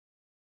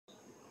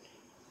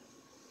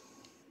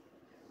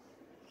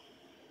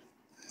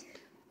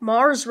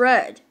Mars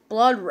red,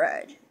 blood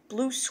red,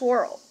 blue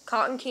swirl,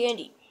 cotton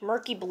candy,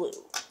 murky blue.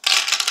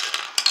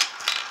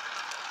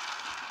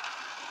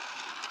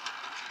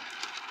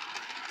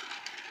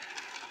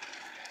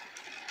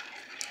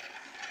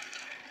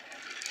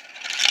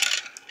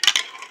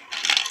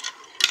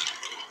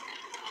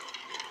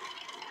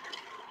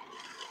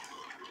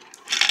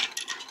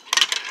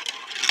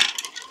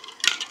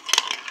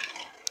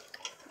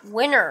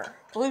 Winner,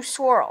 blue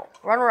swirl,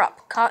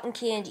 runner-up, cotton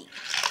candy.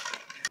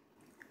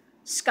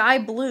 Sky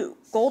blue,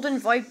 golden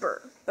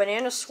viper,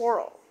 banana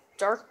swirl,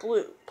 dark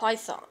blue,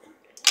 python.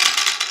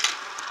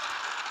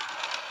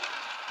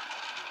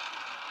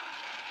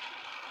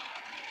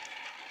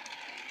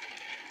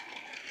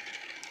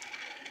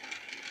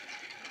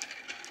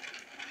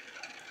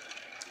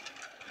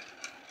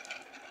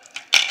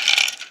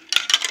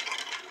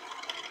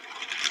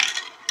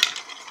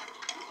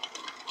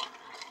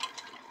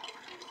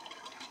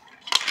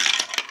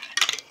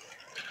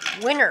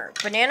 Winner,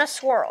 banana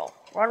swirl,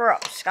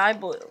 runner-up, sky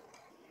blue.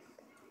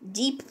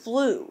 Deep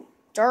blue,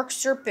 dark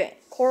serpent,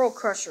 coral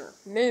crusher,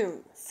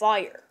 moon,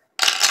 fire.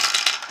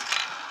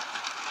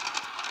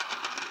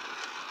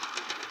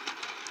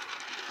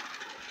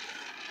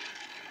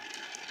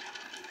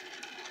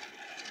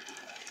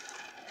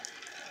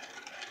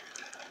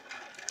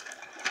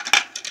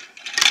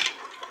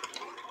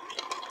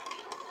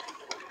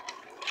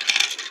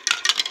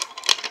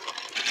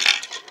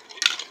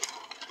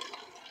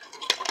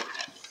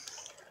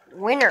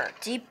 Winner,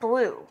 deep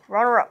blue,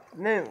 runner-up,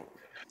 moon.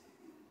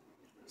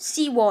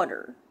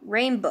 Seawater,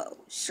 rainbow,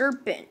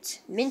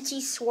 serpent,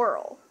 minty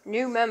swirl,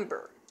 new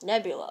member,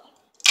 nebula.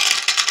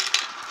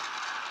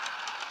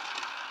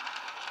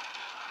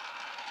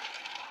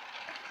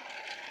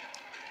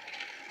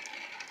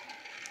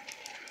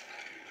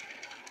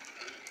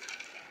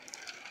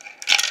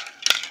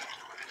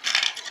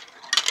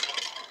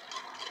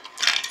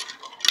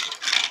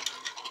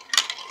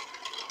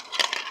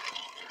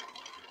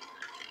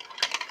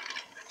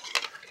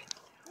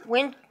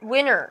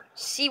 Winner,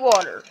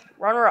 seawater,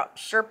 runner-up,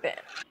 serpent.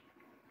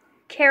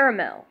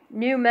 Caramel,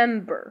 new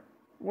member,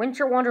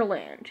 winter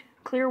wonderland,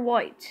 clear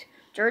white,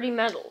 dirty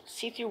metal,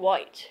 see-through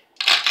white.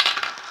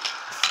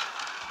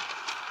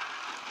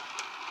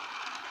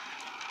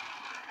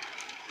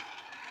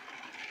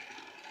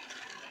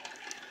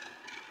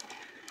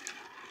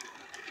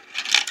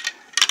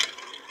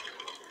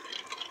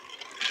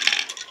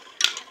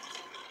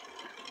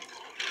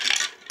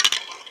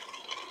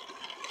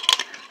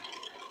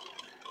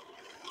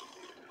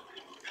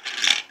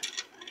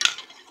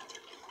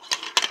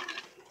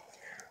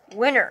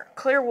 Winner,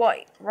 clear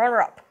white,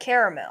 runner-up,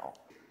 caramel.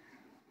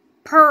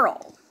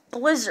 Pearl,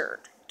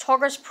 blizzard,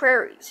 Taurus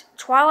prairies,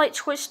 twilight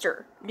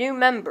twister, new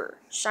member,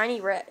 shiny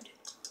red.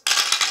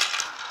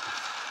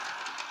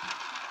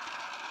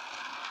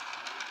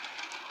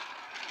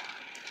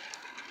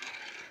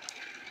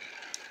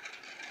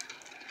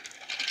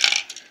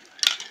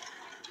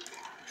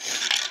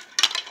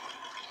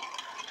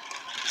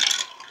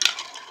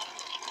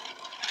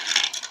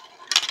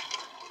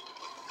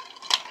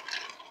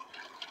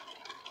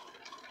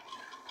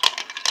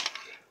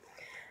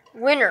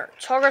 Winner,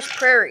 Taurus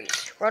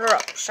prairies,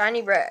 runner-up,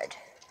 shiny red.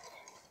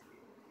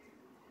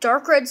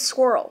 Dark red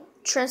swirl,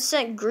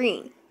 transcendent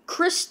green,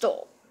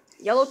 crystal,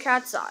 yellow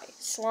cat's eye,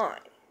 slime.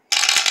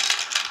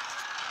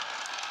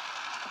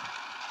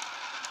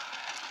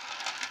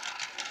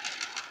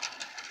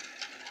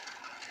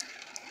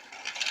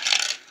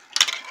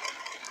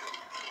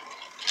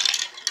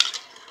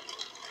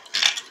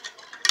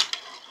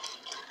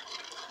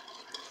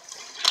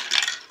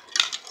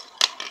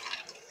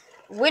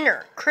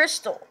 Winner,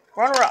 crystal,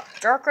 runner-up,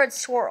 dark red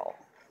swirl.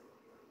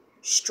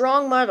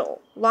 Strong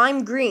metal,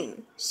 lime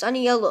green,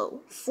 sunny yellow,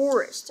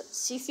 forest,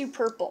 see-through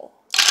purple.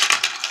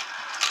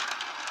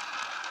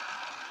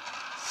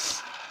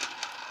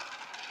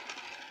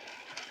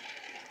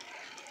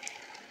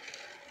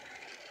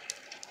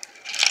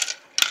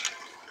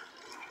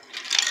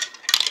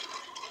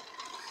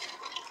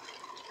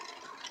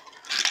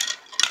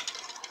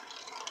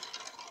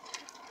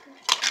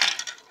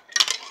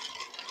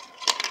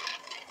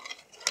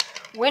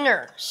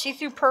 Winner,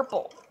 see-through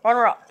purple,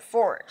 runner-up,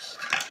 forest.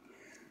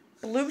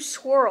 Blue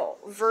swirl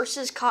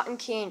versus cotton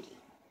candy.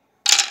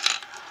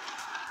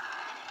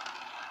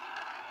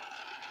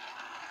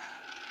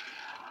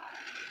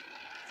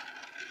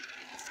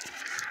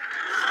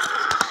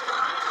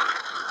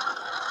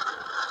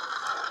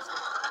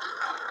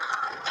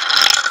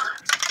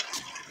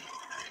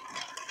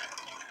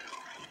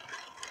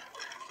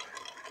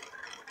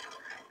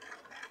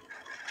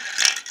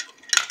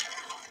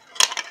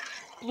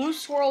 Blue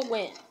swirl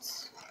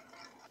wins.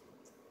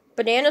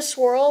 Banana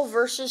swirl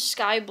versus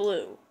sky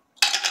blue.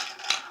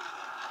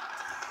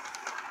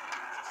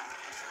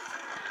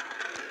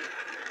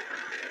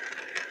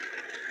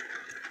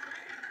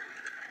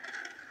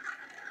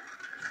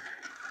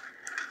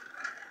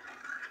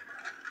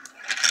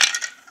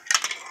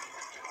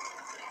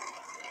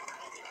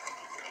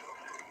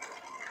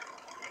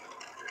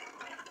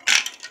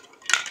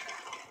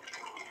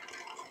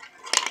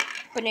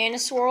 Banana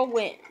swirl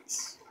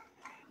wins.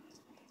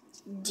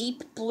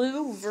 Deep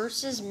Blue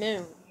versus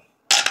Moon.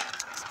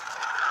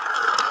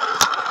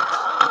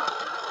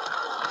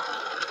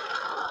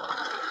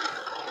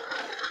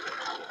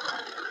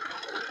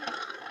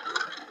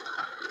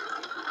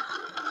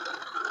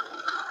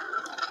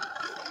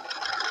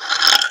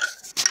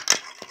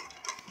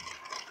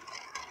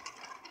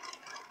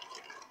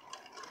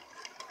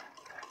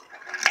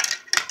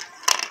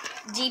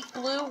 Deep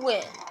Blue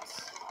wins.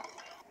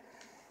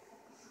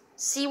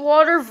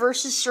 Seawater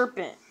versus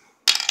Serpent.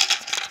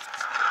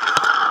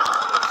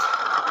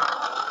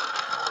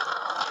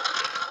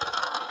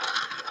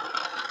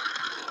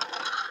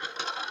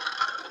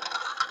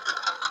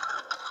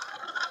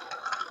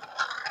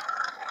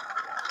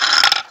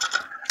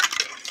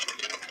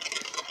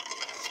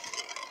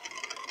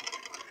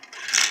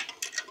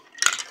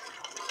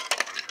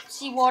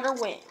 Seawater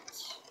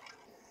wins.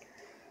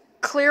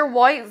 Clear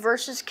White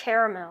versus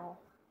Caramel.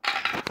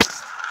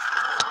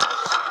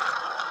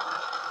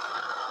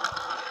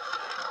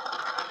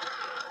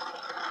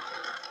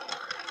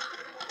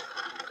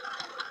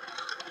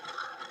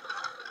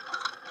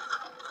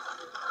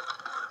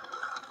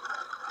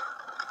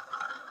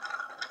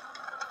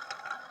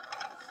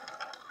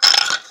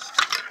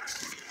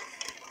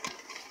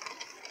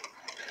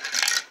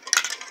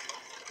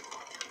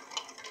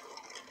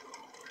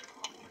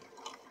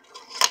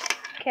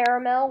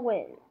 Caramel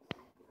wins.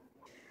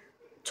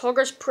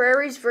 Tallgrass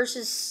Prairies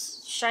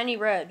versus Shiny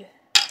Red.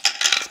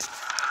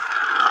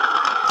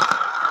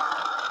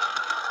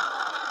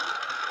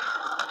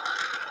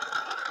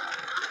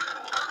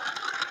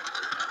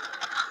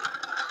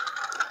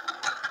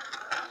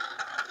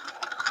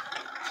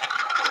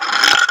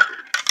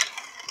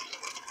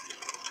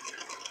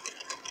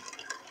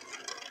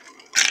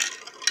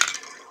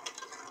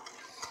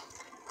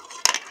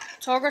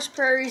 Tallgrass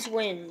Prairies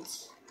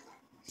wins.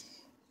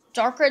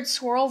 Dark Red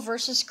Swirl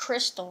versus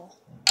Crystal.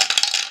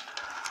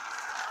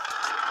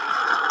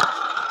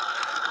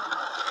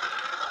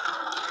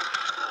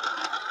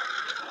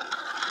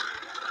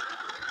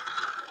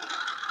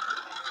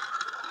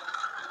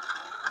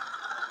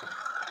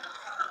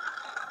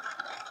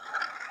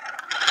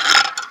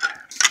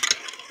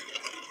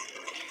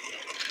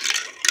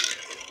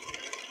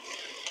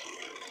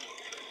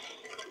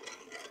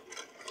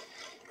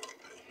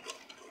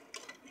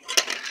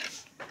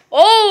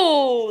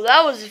 Oh,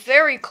 that was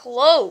very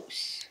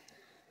close.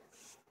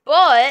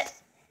 But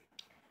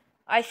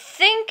I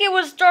think it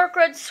was Dark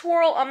Red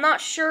Swirl. I'm not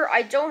sure.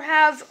 I don't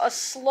have a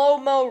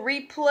slow-mo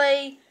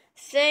replay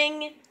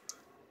thing.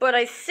 But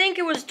I think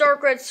it was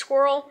Dark Red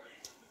Swirl.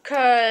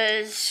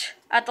 Because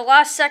at the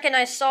last second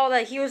I saw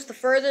that he was the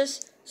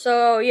furthest.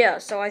 So yeah,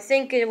 so I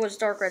think it was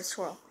Dark Red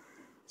Swirl.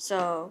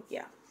 So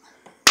yeah.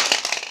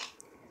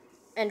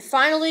 And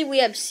finally we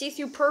have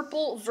See-Through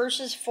Purple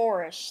versus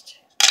Forest.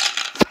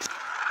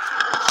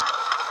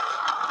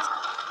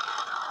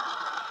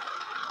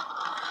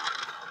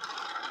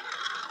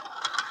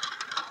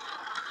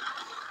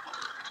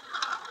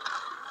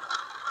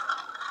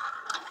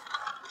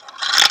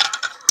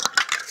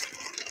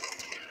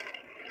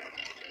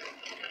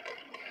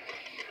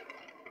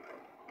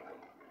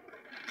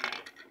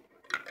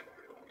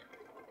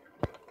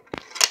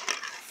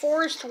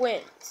 Forest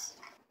wins.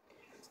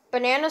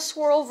 Banana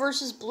Swirl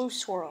versus Blue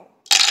Swirl.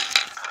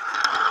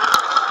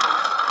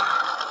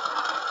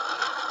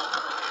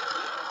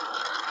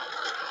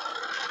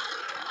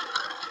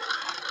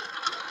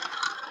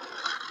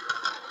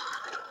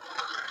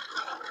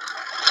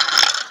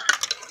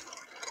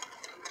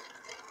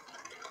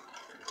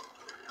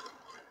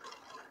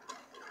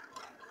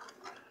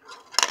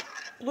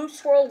 Blue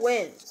Swirl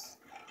wins.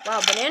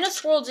 Wow, Banana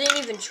Swirl didn't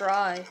even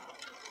try.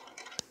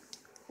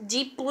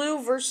 Deep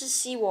Blue versus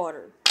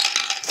Seawater.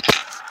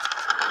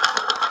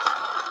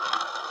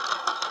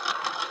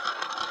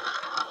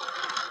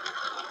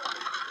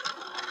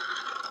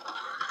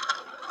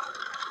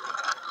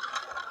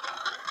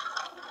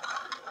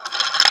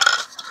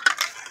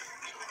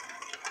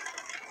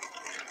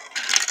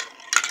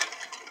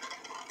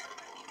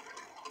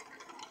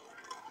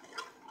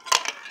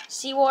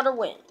 Seawater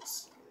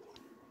wins.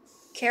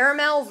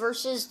 Caramel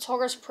versus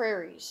Tallgrass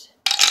Prairies.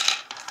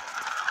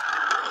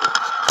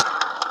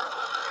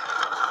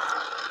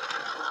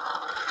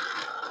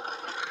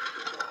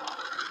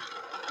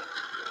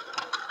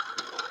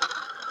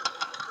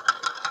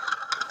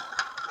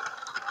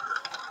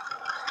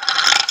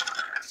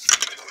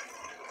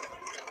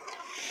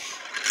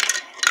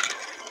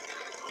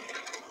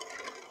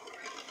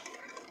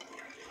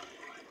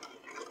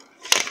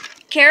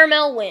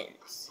 Caramel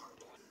wins.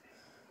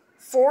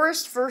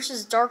 Forest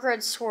versus Dark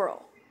Red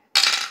Swirl.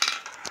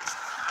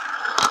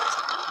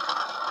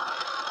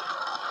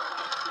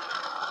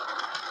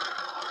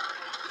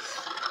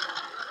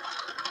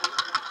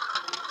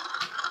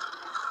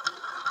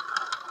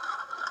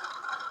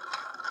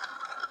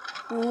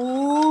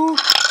 Ooh.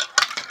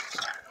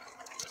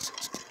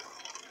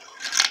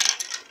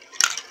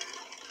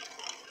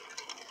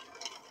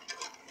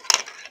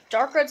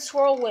 Dark Red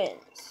Swirl wins.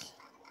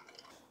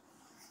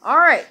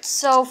 Alright,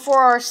 so for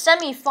our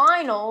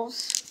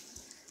semifinals,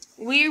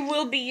 we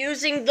will be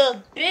using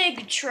the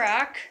big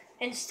track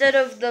instead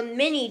of the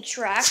mini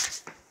track.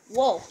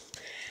 Whoa.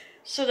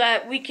 So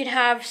that we can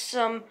have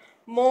some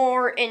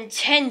more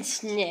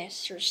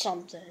intenseness or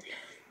something.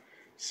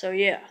 So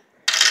yeah.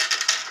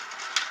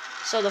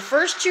 So the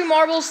first 2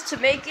 marbles to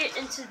make it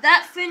into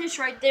that finish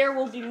right there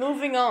will be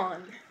moving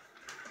on.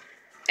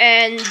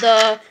 And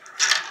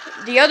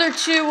the other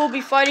 2 will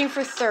be fighting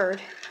for third.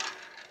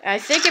 And I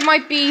think it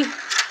might be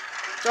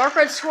Dark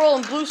Red Swirl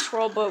and Blue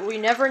Swirl, but we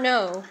never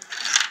know.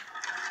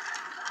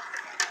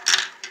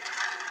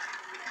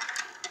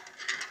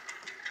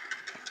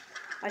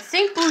 I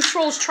think Blue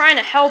Swirl is trying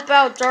to help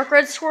out Dark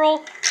Red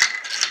Swirl.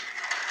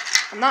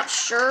 I'm not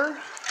sure.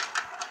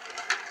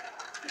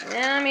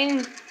 Yeah, I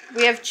mean,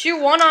 we have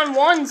 2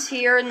 one-on-ones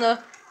here in the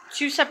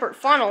 2 separate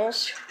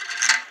funnels.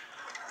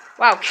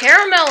 Wow,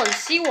 Caramel and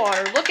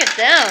Seawater, look at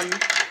them.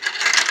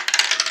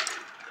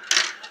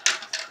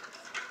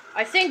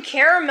 I think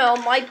Caramel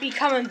might be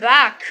coming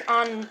back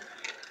on,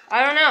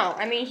 I don't know.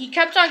 I mean, he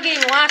kept on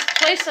getting last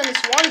place on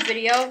this one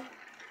video,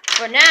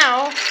 but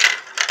now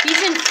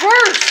he's in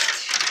first.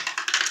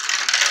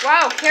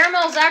 Wow,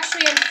 Caramel's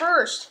actually in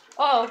first.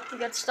 Uh-oh, he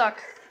got stuck.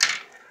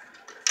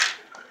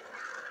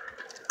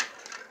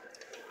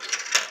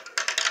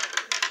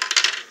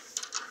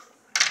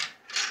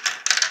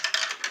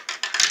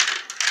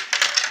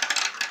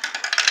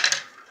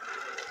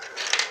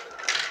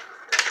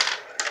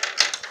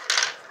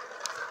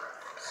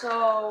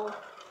 So,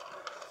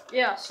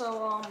 yeah,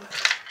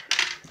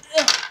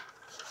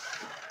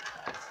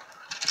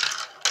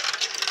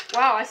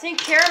 wow, I think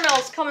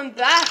Caramel's coming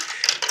back.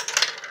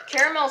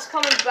 Caramel's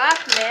coming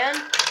back, man.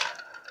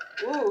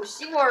 Ooh,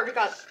 Seawater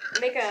got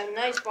make a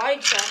nice body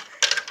check.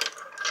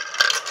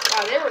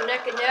 Wow, they were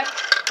neck and neck.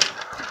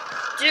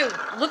 Dude,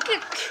 look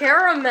at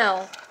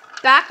Caramel.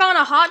 Back on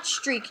a hot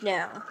streak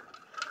now.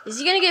 Is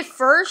he gonna get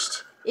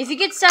first? If he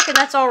gets second,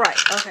 that's alright.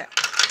 Okay.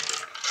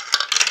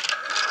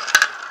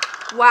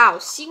 Wow,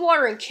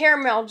 Seawater and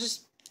Caramel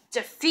just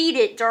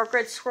defeated Dark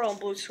Red Swirl and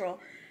Blue Swirl.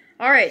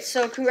 Alright,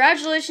 so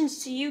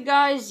congratulations to you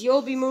guys.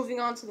 You'll be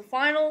moving on to the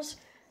finals.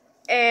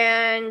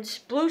 And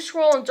Blue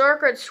Swirl and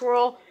Dark Red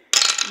Swirl,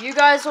 you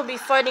guys will be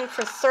fighting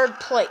for third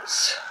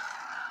place.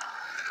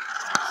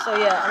 So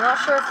yeah, I'm not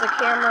sure if the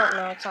camera...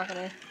 No, it's not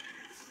going to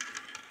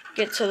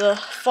get to the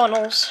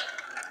funnels.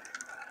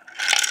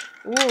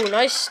 Ooh,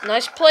 nice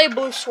play,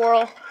 Blue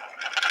Swirl.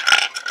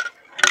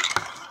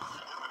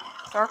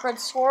 Dark Red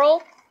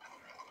Swirl.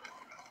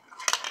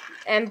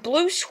 And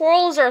Blue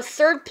Swirl is our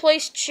third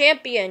place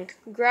champion.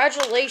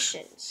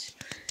 Congratulations.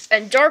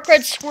 And Dark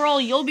Red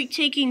Swirl, you'll be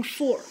taking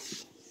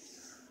 4th.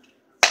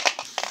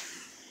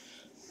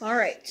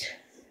 Alright.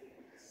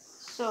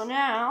 So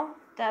now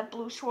that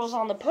Blue Swirl's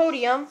on the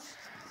podium,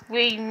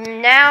 we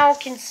now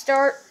can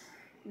start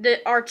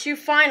our 2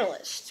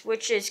 finalists,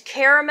 which is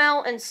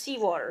Caramel and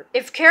Seawater.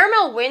 If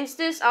Caramel wins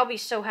this, I'll be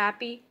so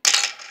happy.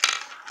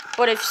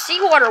 But if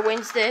Seawater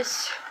wins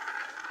this,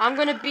 I'm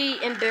going to be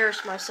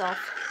embarrassed myself.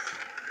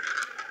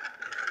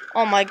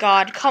 Oh my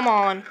god, come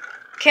on.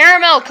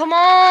 Caramel, come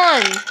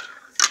on!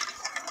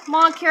 Come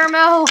on,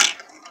 Caramel!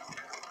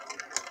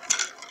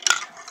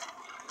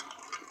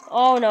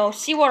 Oh no,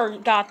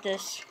 Seawater got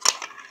this.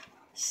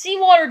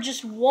 Seawater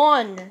just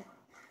won.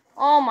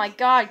 Oh my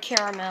god,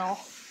 Caramel.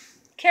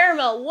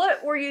 Caramel,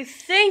 what were you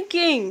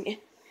thinking?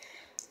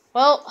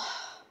 Well,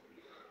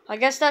 I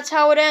guess that's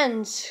how it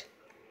ends.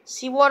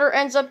 Seawater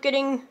ends up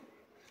getting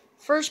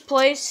first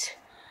place.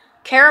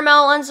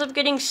 Caramel ends up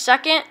getting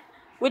second,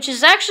 which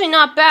is actually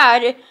not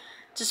bad,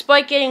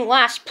 despite getting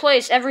last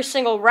place every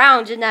single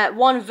round in that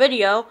one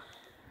video.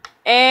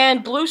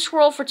 And Blue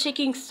Swirl for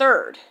taking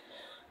third.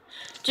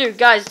 Dude,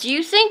 guys, do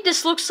you think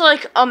this looks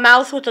like a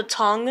mouth with a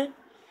tongue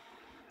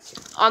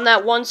on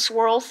that one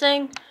swirl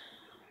thing?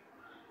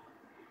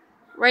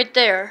 Right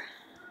there.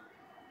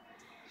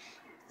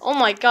 Oh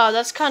my god,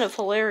 that's kind of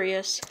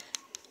hilarious.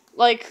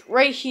 Like,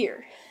 right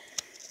here.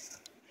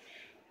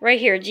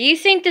 Right here. Do you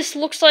think this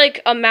looks like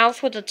a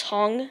mouth with a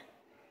tongue?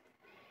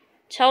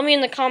 Tell me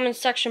in the comments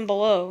section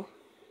below.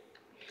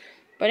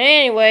 But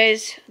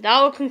anyways,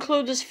 that will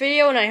conclude this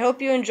video, and I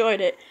hope you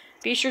enjoyed it.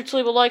 Be sure to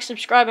leave a like,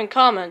 subscribe, and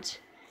comment.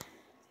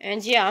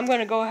 And yeah, I'm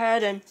gonna go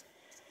ahead and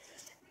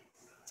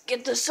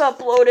get this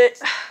uploaded.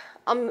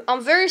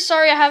 I'm very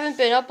sorry I haven't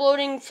been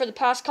uploading for the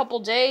past couple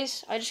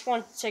days. I just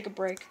wanted to take a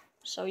break.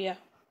 So yeah.